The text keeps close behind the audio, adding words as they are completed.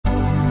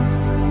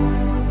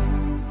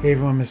Hey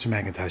everyone, Mr.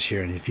 Macintosh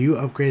here, and if you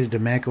upgraded to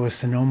macOS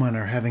Sonoma and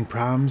are having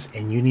problems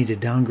and you need to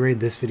downgrade,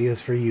 this video is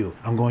for you.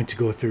 I'm going to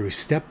go through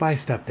step by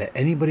step that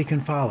anybody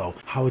can follow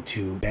how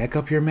to back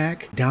up your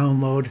Mac,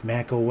 download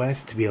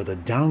macOS to be able to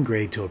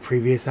downgrade to a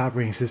previous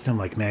operating system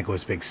like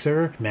macOS Big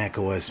Sur,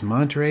 macOS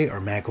Monterey, or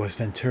macOS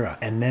Ventura.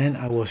 And then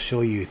I will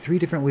show you 3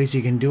 different ways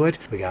you can do it.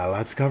 We got a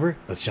lot to cover.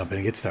 Let's jump in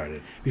and get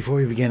started. Before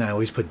we begin, I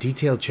always put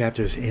detailed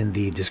chapters in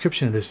the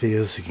description of this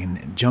video so you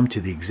can jump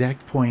to the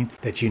exact point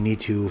that you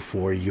need to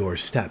for your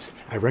steps.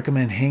 I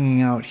recommend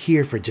hanging out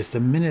here for just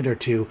a minute or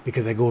two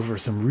because I go over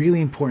some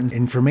really important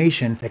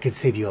information that could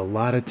save you a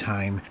lot of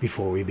time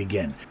before we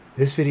begin.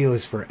 This video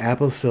is for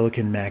Apple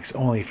Silicon Macs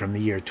only from the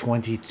year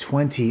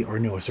 2020 or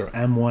newer, so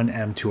M1,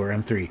 M2, or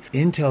M3.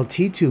 Intel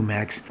T2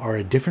 Macs are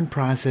a different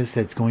process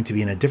that's going to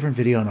be in a different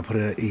video, and I'll put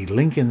a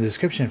link in the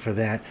description for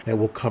that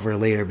we'll cover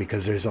later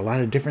because there's a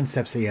lot of different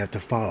steps that you have to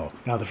follow.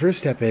 Now, the first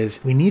step is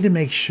we need to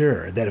make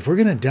sure that if we're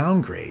going to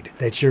downgrade,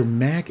 that your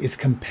Mac is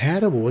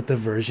compatible with the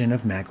version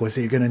of macOS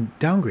that you're going to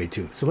downgrade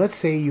to. So let's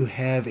say you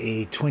have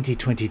a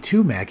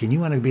 2022 Mac and you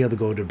want to be able to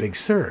go to Big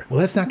Sur.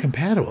 Well, that's not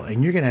compatible,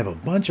 and you're going to have a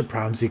bunch of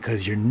problems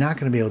because you're not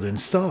going to be able to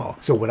install.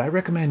 So what I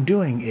recommend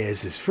doing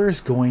is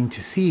first going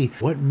to see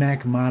what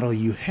Mac model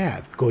you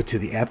have. Go to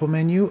the Apple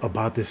menu,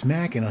 about this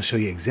Mac, and I'll show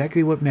you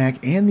exactly what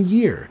Mac and the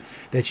year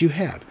that you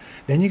have.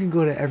 Then you can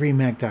go to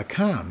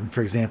everymac.com,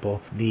 for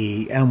example,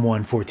 the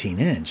M1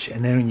 14-inch,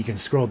 and then you can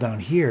scroll down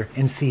here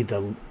and see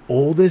the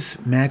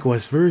oldest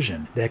macOS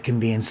version that can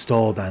be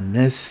installed on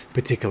this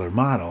particular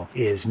model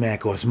is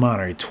macOS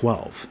Monterey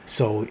 12.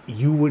 So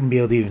you wouldn't be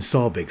able to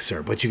install Big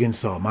Sur, but you can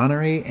install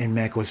Monterey and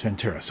macOS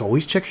Ventura. So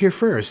always check here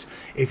first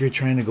if you're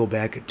trying to go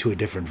back to a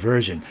different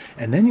version,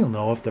 and then you'll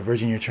know if the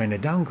version you're trying to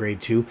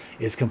downgrade to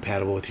is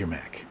compatible with your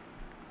Mac.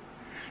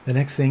 The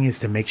next thing is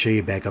to make sure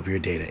you back up your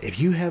data. If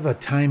you have a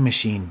time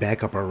machine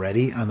backup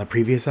already on the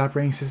previous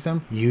operating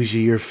system,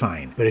 usually you're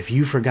fine. But if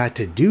you forgot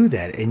to do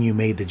that and you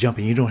made the jump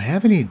and you don't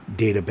have any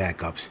data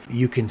backups,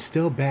 you can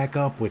still back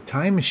up with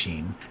Time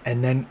Machine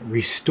and then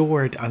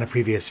restore it on a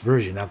previous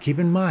version. Now keep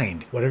in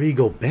mind, whatever you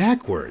go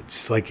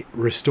backwards, like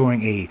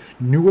restoring a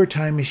newer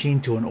Time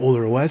Machine to an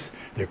older OS,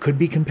 there could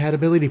be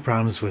compatibility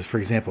problems with, for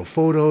example,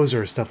 photos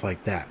or stuff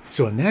like that.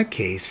 So in that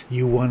case,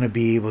 you want to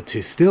be able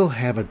to still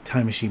have a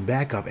Time Machine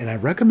backup, and I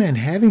recommend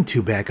having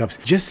 2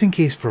 backups just in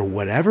case for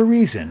whatever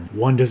reason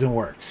one doesn't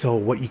work. So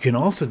what you can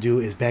also do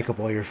is back up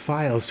all your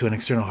files to an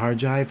external hard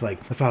drive,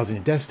 like the files in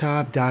your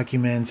desktop,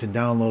 documents, and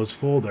downloads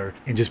folder,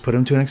 and just put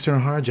them to an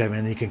external hard drive, and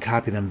then you can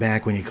copy them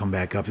back when you come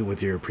back up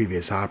with your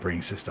previous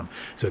operating system.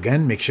 So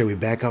again, make sure we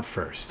back up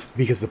first,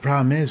 because the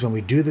problem is when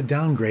we do the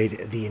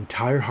downgrade, the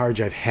entire hard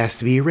drive has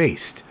to be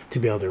erased to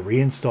be able to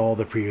reinstall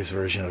the previous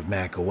version of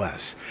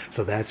macOS.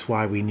 So that's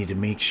why we need to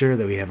make sure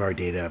that we have our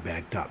data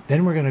backed up.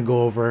 Then we're going to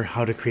go over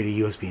how to create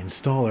a USB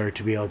installer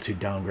to be able to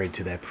downgrade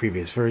to that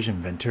previous version,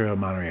 Ventura,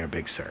 Monterey, or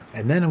Big Sur.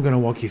 And then I'm going to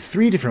walk you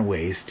 3 different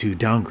ways to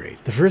downgrade.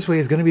 The first way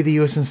is going to be the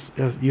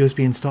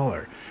USB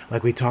installer,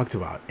 like we talked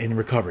about in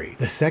Recovery.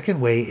 The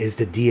second way is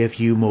the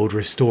DFU mode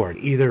restored.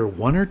 Either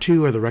 1 or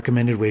 2 are the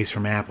recommended ways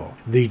from Apple.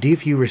 The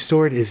DFU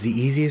restored is the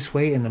easiest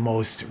way and the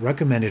most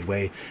recommended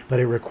way, but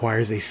it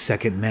requires a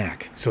second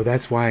Mac. So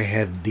that's why I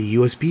have the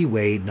USB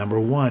way number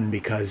 1,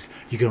 because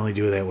you can only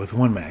do that with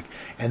 1 Mac.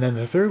 And then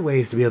the third way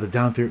is to be able to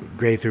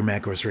downgrade through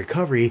macOS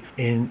Recovery,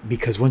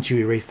 because once you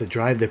erase the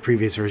drive, the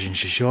previous version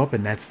should show up,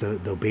 and that's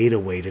the beta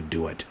way to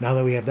do it. Now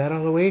that we have that out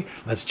of the way,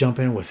 let's jump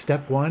in with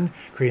step 1,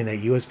 creating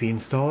that USB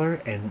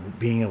installer and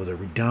being able to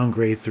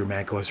downgrade through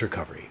macOS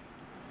Recovery.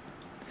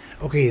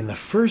 Okay, and the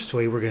first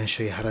way we're going to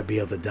show you how to be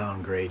able to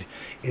downgrade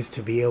is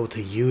to be able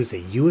to use a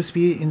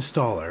USB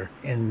installer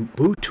and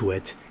boot to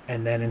it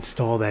and then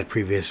install that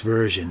previous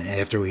version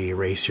after we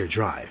erase your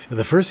drive.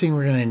 The first thing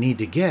we're going to need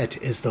to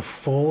get is the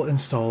full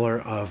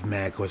installer of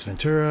macOS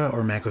Ventura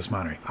or macOS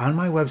Monterey. On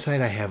my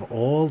website, I have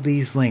all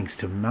these links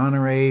to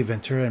Monterey,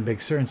 Ventura, and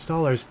Big Sur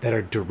installers that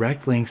are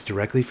direct links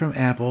directly from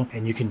Apple,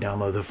 and you can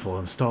download the full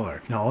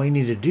installer. Now, all you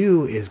need to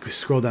do is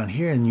scroll down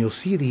here and you'll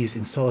see these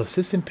install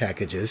assistant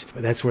packages.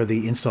 That's where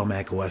the install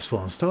macOS full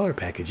installer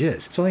package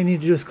is. So all you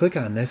need to do is click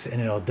on this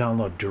and it'll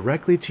download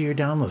directly to your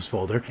downloads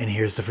folder, and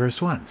here's the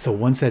first one. So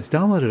once that's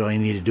downloaded, all you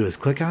need to do is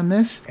click on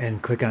this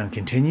and click on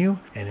continue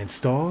and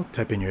install.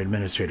 Type in your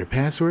administrator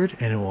password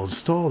and it will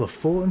install the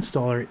full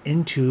installer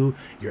into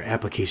your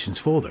applications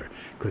folder.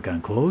 Click on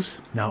close.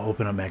 Now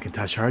open up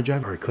Macintosh hard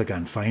drive or click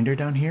on Finder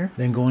down here,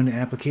 then go into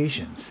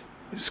applications.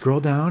 Scroll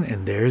down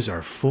and there's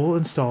our full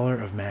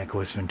installer of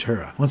macOS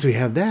Ventura. Once we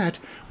have that,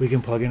 we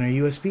can plug in our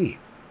USB.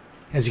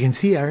 As you can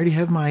see, I already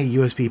have my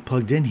USB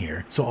plugged in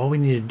here, so all we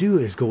need to do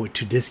is go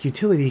to Disk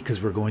Utility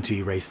because we're going to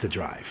erase the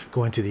drive.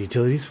 Go into the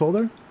Utilities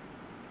folder,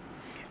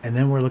 and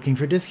then we're looking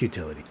for Disk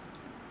Utility.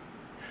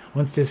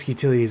 Once disk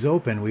utility is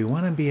open, we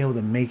want to be able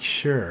to make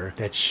sure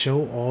that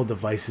show all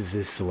devices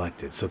is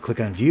selected. So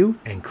click on view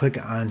and click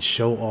on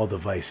show all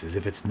devices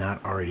if it's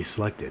not already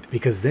selected,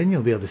 because then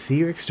you'll be able to see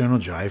your external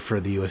drive for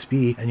the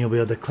USB and you'll be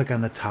able to click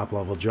on the top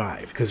level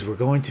drive, because we're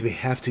going to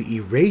have to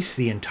erase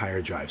the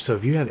entire drive. So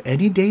if you have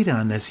any data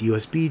on this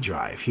USB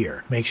drive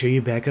here, make sure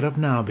you back it up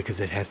now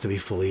because it has to be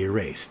fully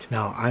erased.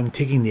 Now I'm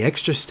taking the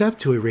extra step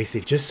to erase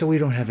it just so we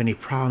don't have any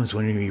problems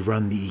when we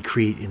run the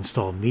create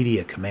install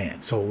media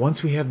command. So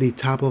once we have the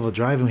top level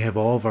drive and we have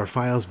all of our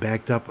files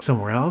backed up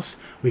somewhere else,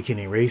 we can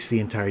erase the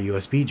entire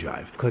USB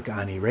drive. Click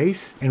on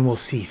erase and we'll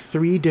see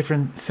 3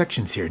 different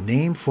sections here: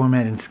 name,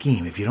 format, and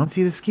scheme. If you don't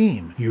see the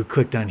scheme, you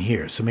clicked on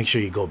here. So make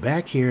sure you go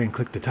back here and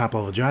click the top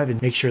level drive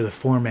and make sure the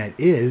format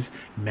is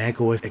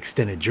macOS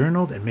extended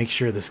journaled, and make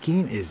sure the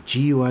scheme is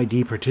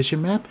GUID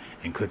partition map,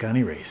 and click on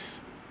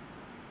erase.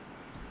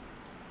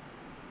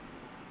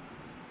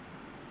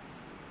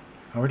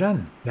 And we're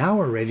done. Now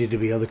we're ready to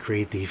be able to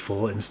create the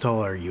full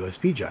installer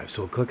USB drive.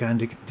 So we'll click on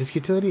disk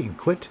utility and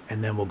quit,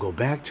 and then we'll go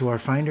back to our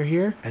Finder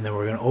here, and then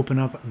we're going to open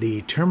up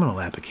the terminal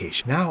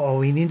application. Now all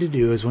we need to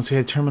do is, once we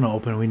have terminal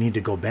open, we need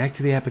to go back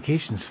to the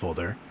applications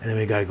folder, and then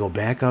we got to go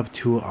back up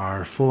to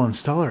our full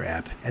installer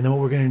app. And then what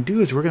we're going to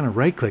do is we're going to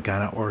right click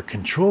on it or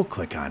control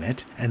click on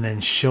it and then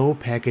show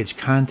package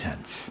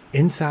contents.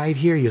 Inside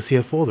here you'll see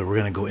a folder. We're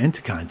going to go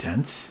into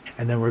contents,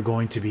 and then we're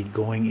going to be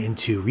going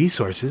into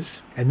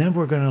resources, and then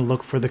we're going to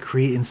look for the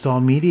create install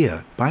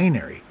media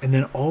binary. And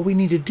then all we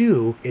need to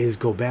do is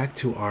go back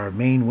to our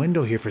main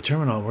window here for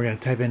terminal, and we're going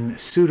to type in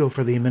sudo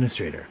for the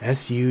administrator,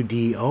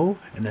 sudo,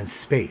 and then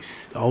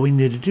space. All we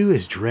need to do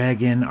is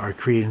drag in our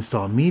create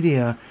install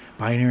media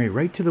binary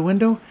right to the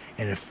window,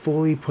 and it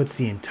fully puts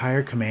the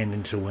entire command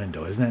into the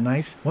window. Isn't that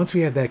nice? Once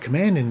we have that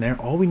command in there,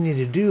 all we need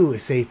to do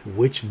is say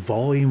which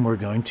volume we're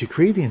going to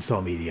create the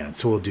install media on.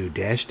 So we'll do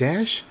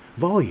 --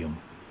 volume,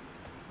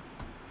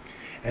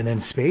 and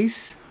then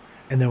space,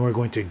 and then we're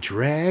going to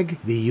drag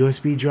the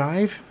USB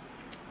drive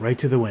right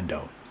to the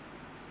window.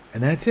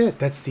 And that's it.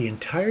 That's the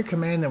entire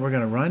command that we're going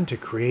to run to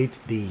create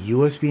the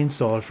USB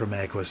installer for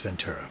macOS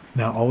Ventura.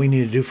 Now all we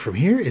need to do from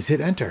here is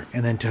hit enter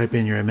and then type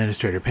in your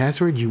administrator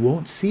password. You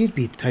won't see it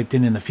be typed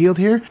in the field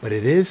here, but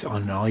it is,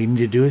 and all you need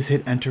to do is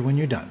hit enter when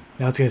you're done.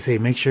 Now it's going to say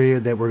make sure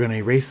that we're going to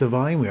erase the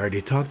volume. We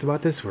already talked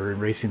about this. We're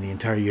erasing the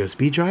entire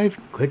USB drive.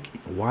 Click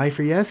Y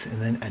for yes and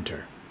then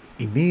enter.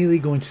 Immediately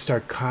going to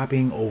start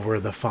copying over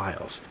the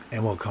files,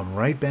 and we'll come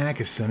right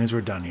back as soon as we're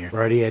done here. We're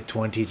already at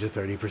 20 to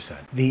 30%.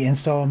 The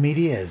install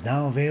media is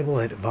now available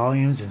at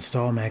volumes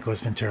install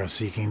macOS Ventura,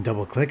 so you can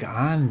double click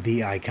on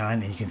the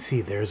icon and you can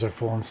see there's our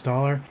full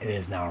installer. It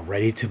is now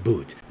ready to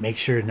boot. Make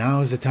sure now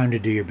is the time to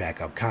do your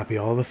backup. Copy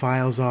all the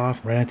files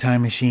off, run a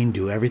time machine,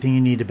 do everything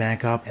you need to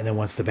back up, and then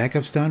once the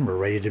backup's done, we're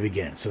ready to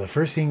begin. So the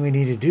first thing we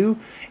need to do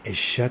is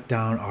shut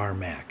down our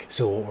Mac.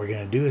 So what we're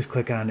going to do is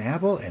click on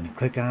Apple and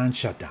click on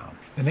shutdown.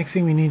 The next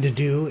thing we need to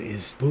do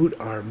is boot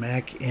our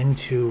Mac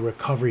into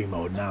recovery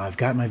mode. Now I've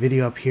got my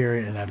video up here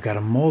and I've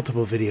got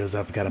multiple videos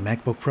up. I've got a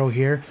MacBook Pro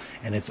here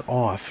and it's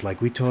off.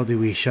 Like we told you,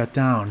 we shut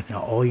down.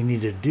 Now all you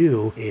need to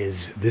do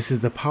is, this is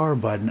the power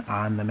button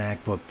on the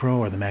MacBook Pro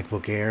or the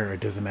MacBook Air, or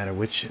it doesn't matter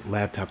which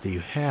laptop that you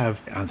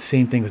have.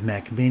 Same thing with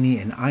Mac Mini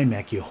and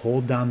iMac. You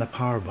hold down the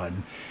power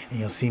button, and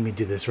you'll see me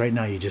do this right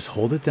now. You just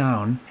hold it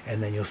down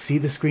and then you'll see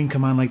the screen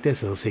come on like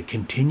this. It'll say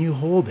continue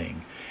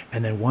holding.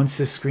 And then once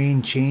the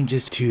screen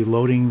changes to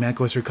loading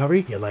macOS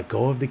Recovery, you let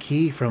go of the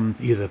key from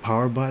either the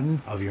power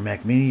button of your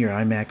Mac Mini, your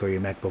iMac, or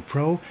your MacBook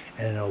Pro,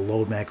 and then it'll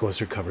load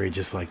macOS Recovery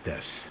just like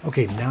this.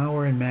 Okay, now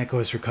we're in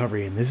macOS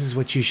Recovery, and this is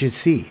what you should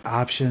see.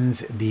 Options,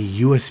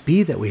 the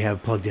USB that we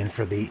have plugged in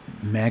for the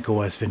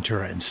macOS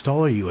Ventura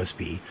installer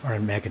USB are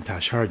in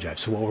Macintosh hard drive.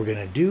 So what we're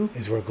going to do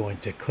is we're going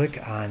to click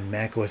on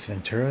macOS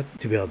Ventura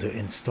to be able to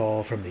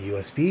install from the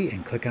USB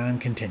and click on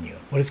continue.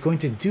 What it's going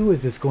to do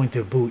is it's going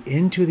to boot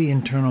into the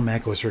internal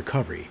macOS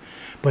Recovery,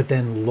 but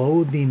then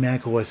load the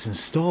macOS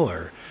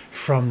installer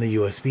from the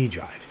USB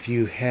drive. If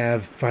you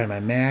have Find My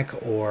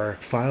Mac or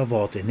File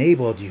Vault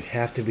enabled, you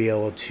have to be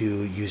able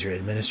to use your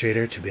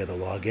administrator to be able to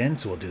log in.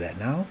 So we'll do that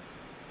now.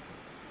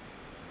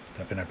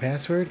 Type in our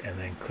password and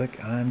then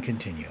click on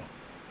continue.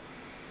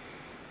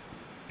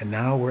 And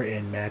now we're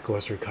in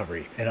macOS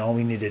Recovery. And all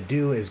we need to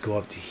do is go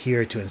up to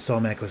here to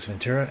install macOS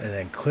Ventura and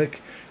then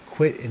click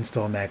Quit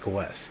Install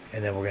macOS.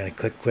 And then we're going to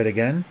click Quit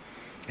again.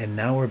 And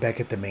now we're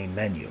back at the main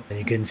menu. And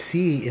you can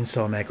see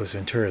Install macOS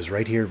Ventura is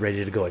right here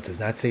ready to go. It does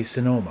not say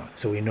Sonoma,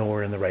 so we know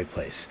we're in the right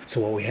place. So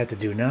what we have to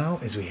do now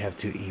is we have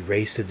to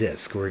erase the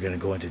disk. We're going to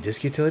go into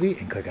Disk Utility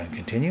and click on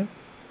Continue.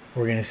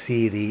 We're going to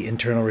see the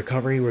internal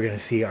recovery. We're going to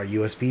see our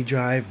USB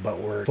drive, but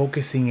we're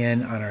focusing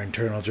in on our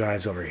internal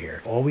drives over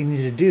here. All we need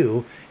to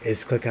do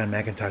is click on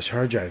Macintosh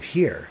hard drive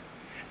here,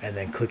 and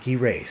then click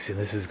erase, and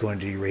this is going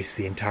to erase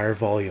the entire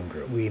volume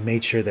group. We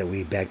made sure that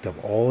we backed up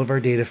all of our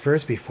data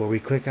first before we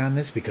click on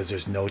this because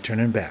there's no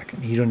turning back.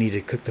 You don't need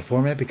to click the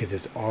format because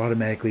it's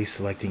automatically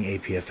selecting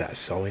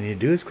APFS. All we need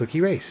to do is click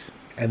erase.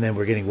 And then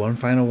we're getting one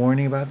final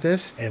warning about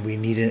this, and we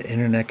need an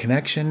internet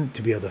connection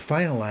to be able to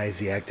finalize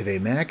the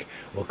Activate Mac.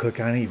 We'll click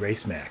on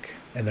Erase Mac.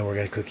 and then we're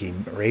going to click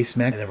Erase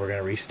Mac, and then we're going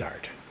to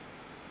restart.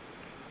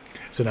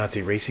 So now it's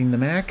erasing the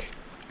Mac,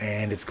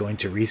 and it's going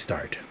to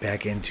restart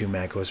back into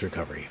macOS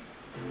Recovery.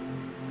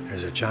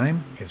 There's our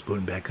chime. It's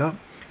booting back up.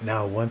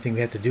 Now, one thing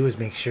we have to do is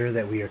make sure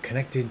that we are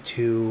connected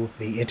to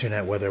the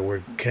internet, whether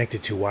we're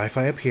connected to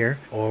Wi-Fi up here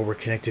or we're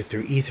connected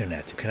through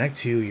Ethernet. Connect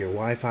to your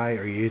Wi-Fi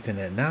or your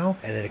Ethernet now,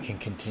 and then it can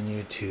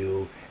continue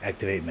to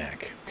activate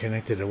Mac.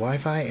 Connected to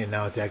Wi-Fi, and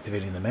now it's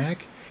activating the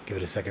Mac. Give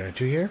it a second or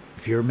two here.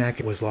 If your Mac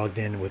was logged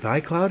in with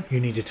iCloud, you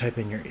need to type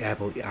in your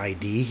Apple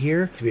ID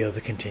here to be able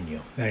to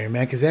continue. Now your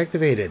Mac is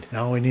activated.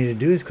 Now all we need to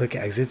do is click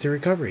Exit to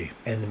Recovery,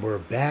 and we're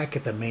back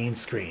at the main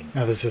screen.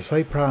 Now there's a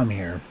slight problem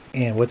here.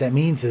 And what that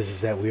means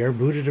is that we are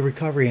booted to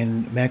recovery,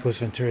 and macOS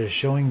Ventura is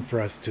showing for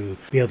us to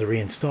be able to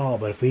reinstall.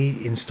 But if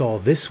we install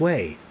this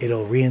way,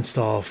 it'll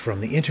reinstall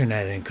from the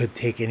internet, and it could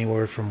take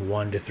anywhere from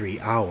 1 to 3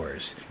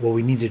 hours. What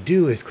we need to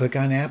do is click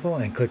on Apple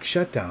and click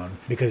Shutdown,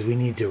 because we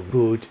need to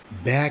boot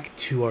back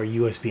to our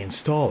USB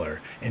installer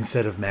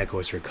instead of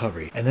macOS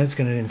Recovery. And that's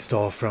going to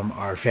install from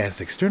our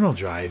fast external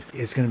drive.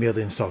 It's going to be able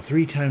to install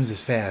 3 times as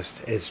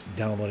fast as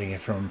downloading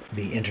it from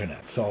the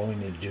internet. So all we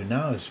need to do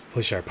now is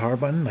push our power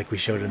button like we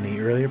showed in the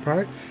earlier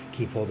part.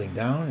 Keep holding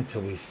down until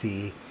we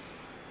see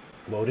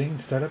loading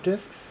startup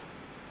disks.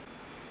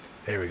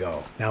 There we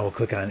go. Now we'll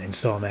click on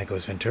Install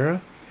macOS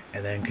Ventura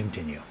and then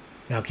continue.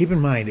 Now keep in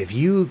mind, if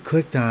you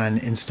clicked on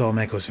Install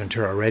macOS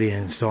Ventura already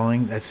and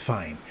installing, that's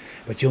fine.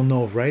 But you'll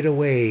know right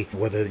away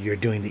whether you're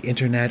doing the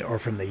internet or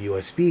from the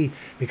USB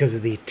because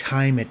of the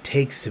time it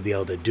takes to be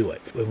able to do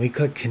it. When we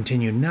click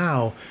Continue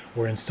Now,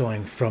 we're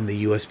installing from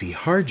the USB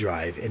hard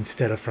drive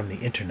instead of from the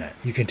internet.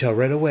 You can tell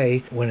right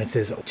away when it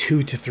says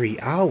 2 to 3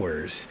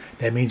 hours,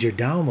 that means you're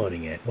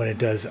downloading it. When it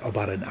does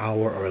about an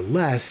hour or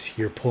less,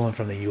 you're pulling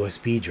from the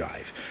USB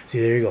drive. See,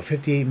 there you go,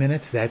 58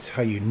 minutes. That's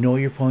how you know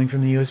you're pulling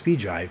from the USB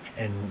drive,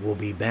 and we'll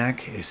be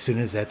back as soon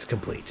as that's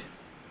complete.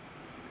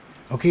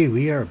 Okay,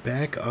 we are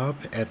back up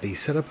at the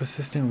Setup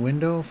Assistant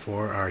window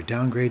for our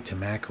downgrade to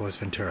macOS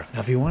Ventura.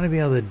 Now, if you want to be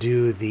able to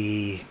do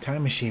the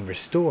Time Machine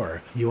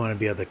Restore, you want to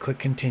be able to click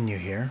Continue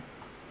here.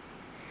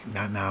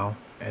 Not now.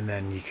 And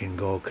then you can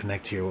go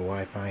connect to your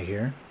Wi-Fi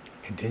here.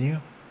 Continue.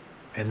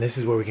 And this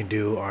is where we can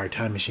do our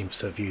time machine.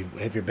 So if you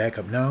have your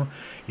backup now,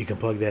 you can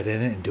plug that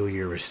in it and do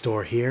your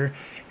restore here,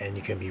 and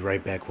you can be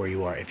right back where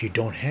you are. If you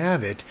don't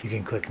have it, you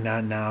can click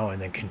not now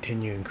and then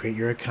continue and create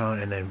your account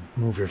and then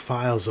move your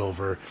files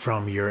over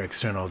from your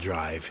external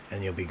drive,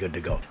 and you'll be good to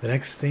go. The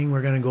next thing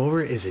we're going to go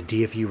over is a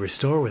DFU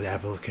Restore with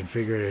Apple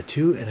Configurator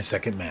 2 and a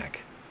second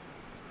Mac.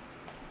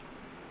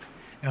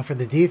 Now for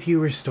the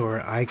DFU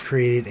Restore, I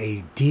created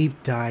a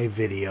deep dive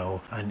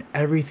video on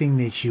everything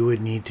that you would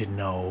need to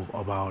know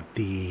about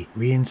the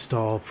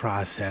reinstall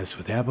process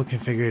with Apple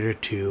Configurator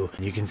 2.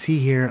 And you can see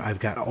here, I've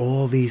got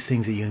all these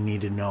things that you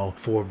need to know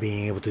for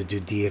being able to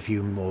do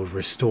DFU mode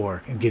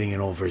restore and getting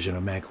an old version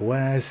of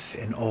macOS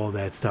and all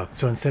that stuff.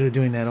 So instead of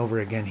doing that over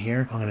again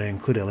here, I'm going to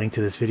include a link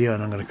to this video,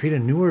 and I'm going to create a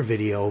newer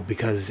video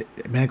because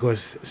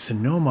macOS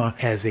Sonoma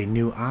has a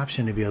new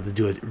option to be able to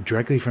do it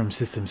directly from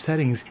system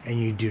settings, and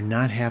you do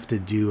not have to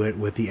do it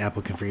with the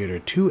Apple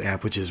Configurator 2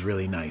 app, which is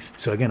really nice.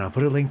 So again, I'll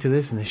put a link to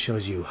this, and this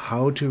shows you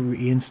how to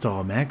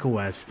reinstall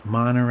macOS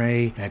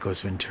Monterey,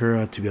 macOS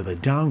Ventura to be able to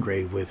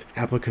downgrade with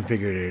Apple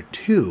Configurator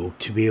 2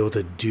 to be able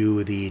to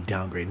do the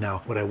downgrade.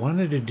 Now, what I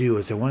wanted to do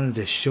is I wanted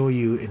to show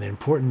you an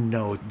important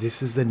note.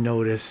 This is the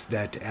notice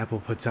that Apple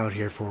puts out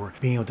here for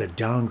being able to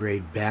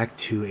downgrade back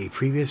to a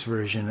previous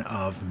version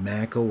of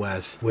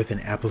macOS with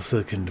an Apple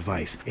Silicon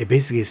device. It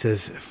basically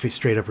says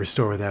straight up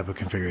restore with Apple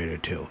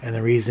Configurator 2. And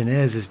the reason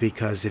is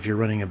because if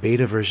you're running a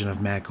beta version of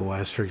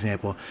macOS, for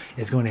example,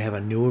 it's going to have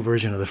a newer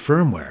version of the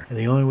firmware. And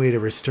the only way to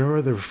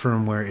restore the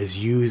firmware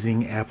is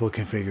using Apple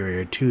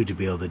Configurator 2 to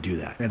be able to do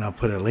that. And I'll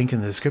put a link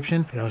in the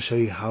description, and I'll show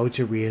you how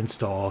to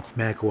reinstall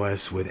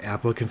macOS with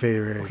Apple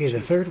Configurator 2. Okay, the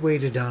third way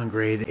to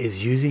downgrade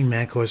is using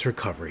macOS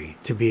Recovery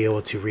to be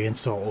able to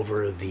reinstall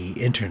over the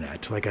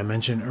internet. Like I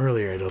mentioned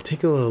earlier, it'll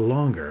take a little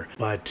longer,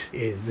 but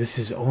this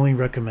is only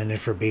recommended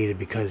for beta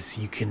because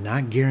you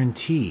cannot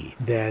guarantee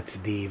that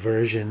the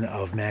version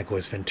of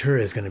macOS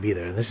Ventura is going to be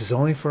there. And this is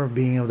only for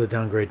being able to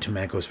downgrade to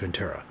macOS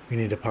Ventura. We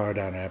need to power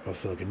down our Apple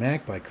Silicon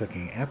Mac by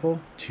clicking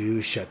Apple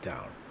to shut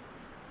down.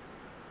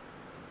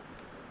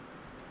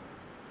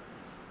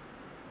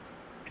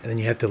 And then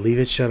you have to leave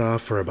it shut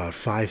off for about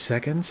 5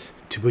 seconds.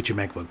 To put your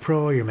MacBook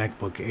Pro, your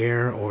MacBook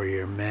Air, or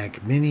your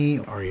Mac Mini,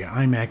 or your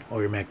iMac,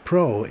 or your Mac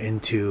Pro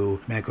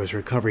into macOS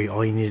Recovery,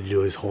 all you need to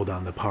do is hold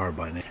down the power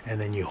button. And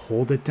then you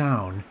hold it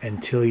down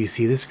until you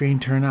see the screen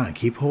turn on.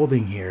 Keep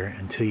holding here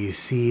until you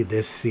see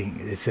this thing.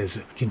 It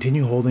says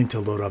continue holding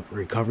to load up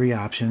recovery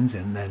options.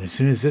 And then as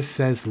soon as this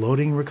says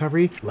loading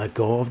recovery, let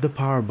go of the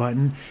power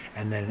button.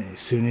 And then as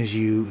soon as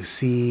you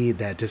see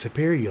that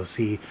disappear, you'll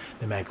see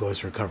the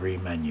macOS Recovery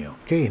menu.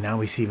 Okay, now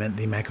we see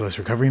the macOS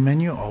Recovery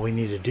menu. All we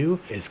need to do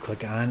is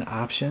click on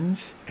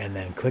Options and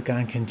then click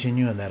on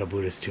Continue, and that'll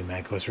boot us to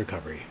macOS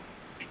Recovery.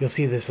 You'll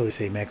see this will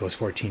say macOS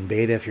 14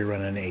 beta if you're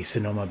running a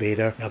Sonoma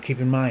Beta. Now keep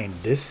in mind,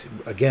 this,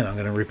 again, I'm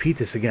going to repeat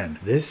this again.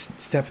 This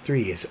step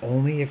 3 is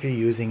only if you're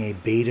using a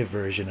beta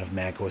version of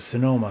macOS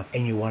Sonoma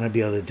and you want to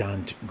be able to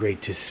downgrade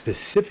to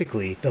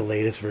specifically the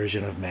latest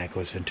version of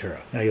macOS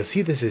Ventura. Now you'll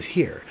see this is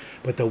here,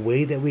 but the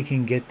way that we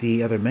can get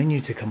the other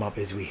menu to come up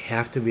is we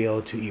have to be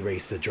able to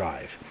erase the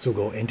drive. So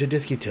we'll go into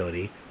Disk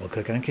Utility, we'll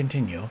click on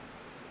Continue,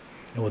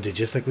 and we'll do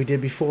just like we did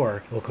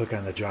before. We'll click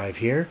on the drive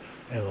here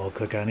and we'll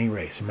click on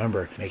erase.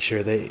 Remember, make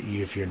sure that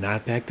if you're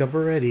not backed up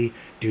already,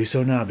 do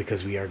so now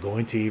because we are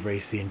going to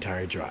erase the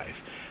entire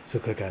drive. So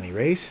click on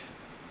erase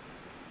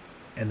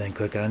and then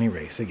click on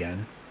erase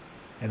again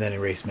and then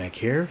erase Mac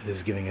here. This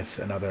is giving us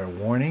another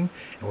warning,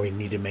 and we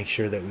need to make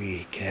sure that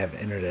we have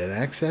internet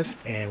access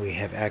and we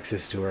have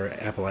access to our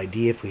Apple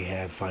ID if we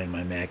have Find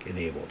My Mac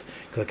enabled.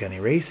 Click on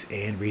erase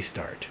and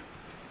restart.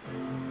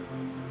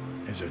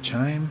 There's our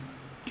chime.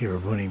 Okay, we're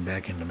booting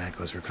back into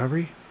macOS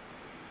Recovery.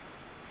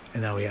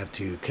 And now we have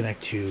to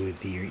connect to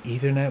the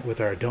Ethernet with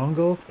our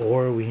dongle,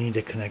 or we need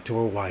to connect to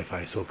our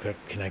Wi-Fi. So we'll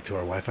connect to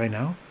our Wi-Fi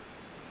now.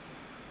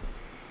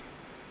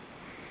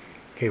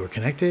 Okay, we're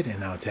connected and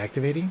now it's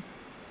activating.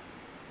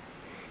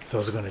 It's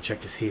also going to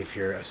check to see if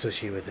you're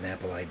associated with an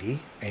Apple ID,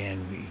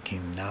 and we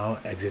can now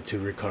exit to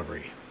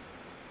recovery.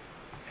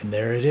 And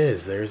there it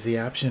is. There's the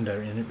option to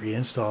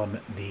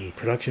reinstall the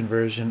production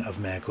version of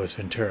macOS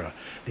Ventura.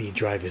 The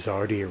drive is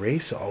already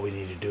erased, so all we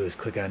need to do is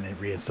click on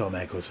reinstall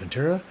macOS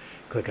Ventura,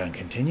 click on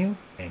continue,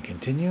 and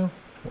continue.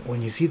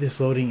 When you see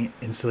this loading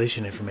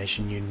installation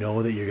information, you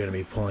know that you're going to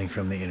be pulling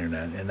from the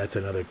internet, and that's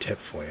another tip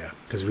for you.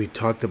 Because we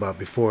talked about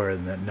before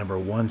in the number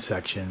 1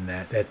 section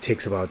that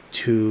takes about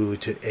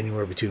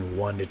anywhere between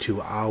 1 to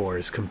 2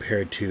 hours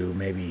compared to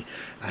maybe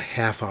a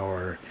half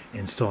hour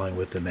installing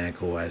with the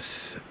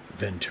macOS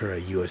Ventura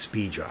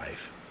USB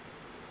drive.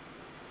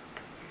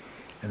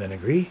 And then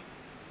agree,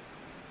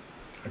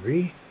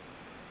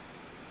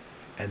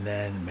 and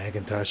then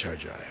Macintosh hard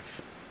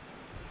drive.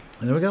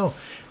 And there we go.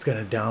 It's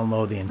going to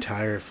download the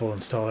entire full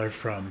installer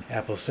from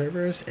Apple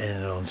servers,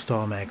 and it'll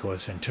install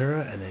macOS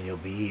Ventura, and then you'll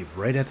be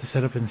right at the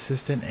setup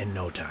assistant in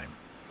no time.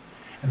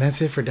 And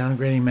that's it for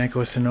downgrading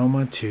macOS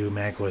Sonoma to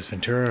macOS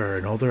Ventura or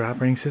an older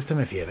operating system.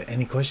 If you have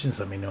any questions,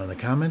 let me know in the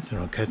comments, and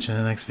we'll catch you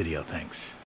in the next video. Thanks.